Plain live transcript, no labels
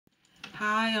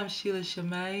Hi, I'm Sheila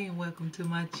Shamay and welcome to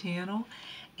my channel.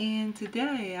 And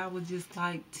today I would just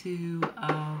like to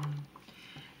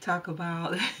talk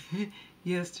about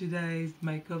yesterday's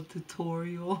makeup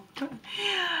tutorial.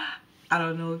 I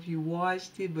don't know if you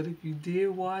watched it, but if you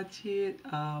did watch it,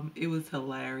 it was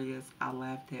hilarious. I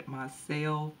laughed at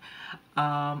myself.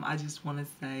 I just want to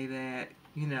say that,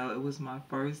 you know, it was my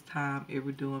first time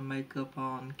ever doing makeup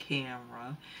on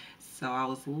camera. So I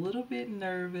was a little bit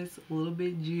nervous, a little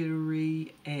bit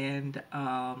jittery, and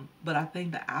but I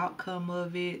think the outcome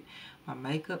of it, my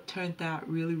makeup turned out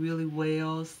really, really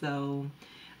well. So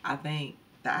I think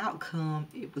the outcome,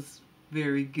 it was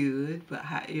very good. But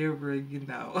however, you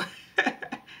know,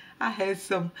 I had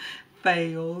some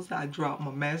fails. I dropped my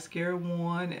mascara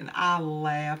one and I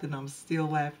laughed, and I'm still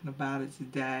laughing about it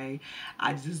today.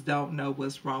 I just don't know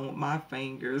what's wrong with my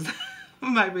fingers.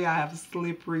 Maybe I have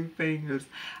slippery fingers.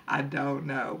 I don't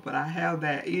know, but I have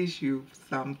that issue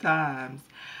sometimes.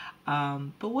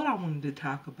 But what I wanted to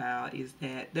talk about is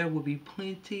that there will be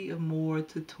plenty of more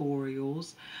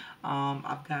tutorials.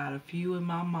 I've got a few in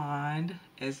my mind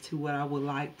as to what I would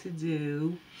like to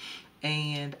do.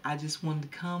 And I just wanted to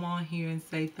come on here and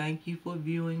say thank you for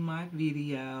viewing my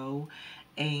video.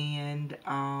 And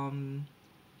I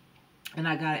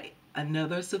got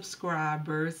another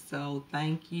subscriber, so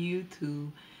thank you to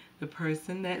the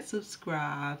person that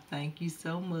subscribed. Thank you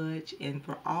so much. And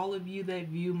for all of you that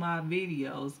view my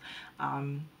videos,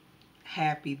 I'm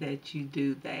happy that you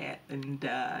do that, and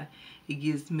it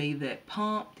gives me that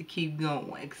pump to keep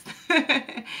going.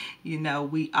 You know,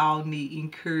 we all need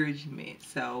encouragement,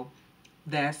 so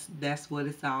that's what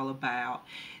it's all about.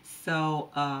 So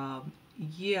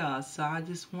yeah, so I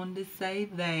just wanted to say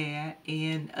that.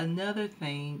 And another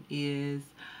thing is,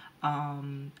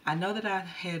 I know that I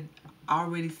had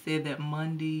already said that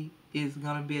Monday is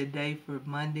gonna be a day for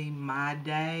Monday My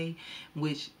Day,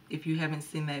 which, if you haven't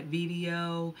seen that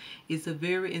video, it's a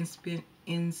very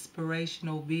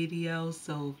inspirational video.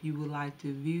 So if you would like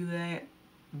to view that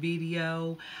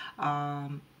video,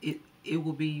 it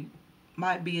will be,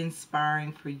 might be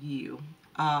inspiring for you,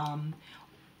 and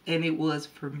it was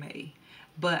for me.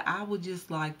 But I would just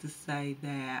like to say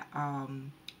that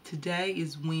today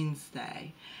is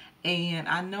Wednesday, and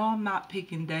I know I'm not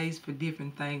picking days for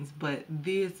different things, but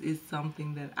this is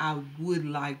something that I would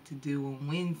like to do on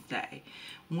Wednesday.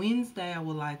 Wednesday, I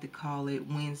would like to call it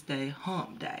Wednesday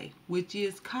Hump Day, which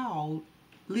is called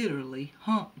literally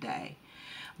Hump Day.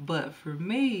 But for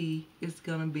me, it's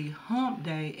gonna be Hump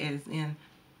Day as in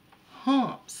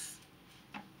humps,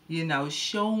 you know,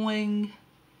 showing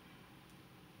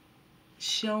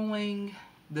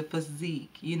the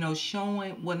physique, you know,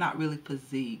 showing, well, not really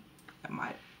physique, that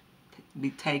might be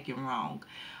taken wrong.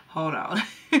 Hold on.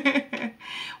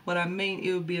 What I mean,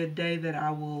 it will be a day that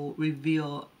I will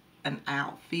reveal an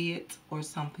outfit or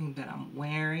something that I'm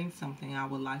wearing, something I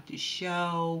would like to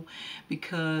show,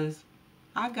 because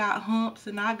I got humps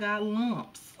and I got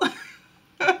lumps.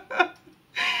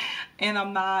 And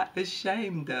I'm not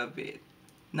ashamed of it.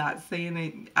 Not saying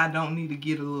that I don't need to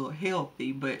get a little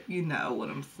healthy, but you know what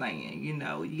I'm saying. You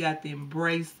know, you got to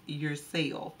embrace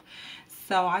yourself.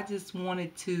 So I just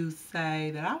wanted to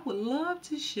say that I would love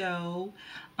to show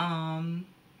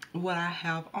what I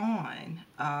have on.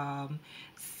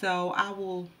 So I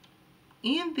will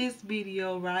end this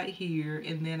video right here,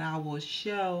 and then I will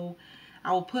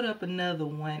put up another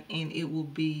one, and it will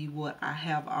be what I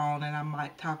have on, and I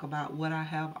might talk about what I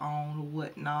have on or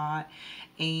whatnot.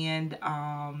 And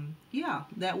yeah,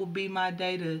 that will be my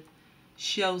day to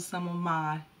show some of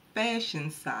my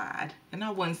fashion side. And I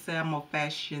wouldn't say I'm a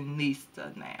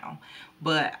fashionista now,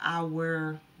 but I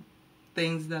wear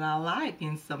things that I like,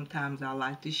 and sometimes I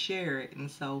like to share it. And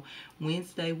so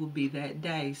Wednesday will be that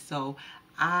day. So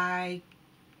I'm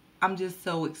just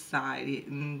so excited,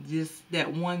 and just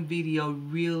that one video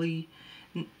really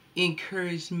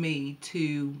encouraged me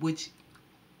to, which,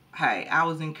 hey, I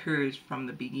was encouraged from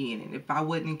the beginning. If I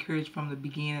wasn't encouraged from the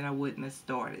beginning, I wouldn't have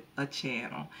started a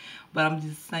channel. But I'm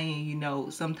just saying, you know,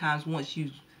 sometimes once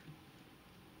you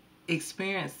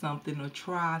experience something or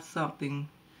try something,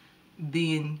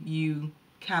 then you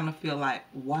kind of feel like,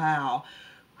 wow,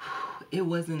 it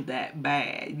wasn't that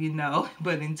bad, you know.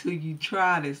 But until you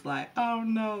try it, it's like, oh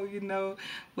no, you know,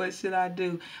 what should I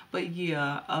do? But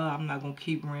yeah, I'm not gonna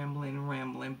keep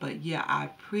rambling. But yeah, I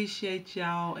appreciate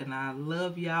y'all, and I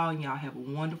love y'all, and y'all have a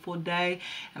wonderful day.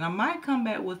 And I might come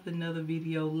back with another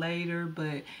video later,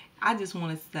 but I just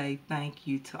want to say thank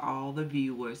you to all the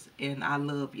viewers, and I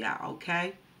love y'all.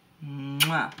 Okay,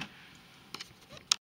 mwah.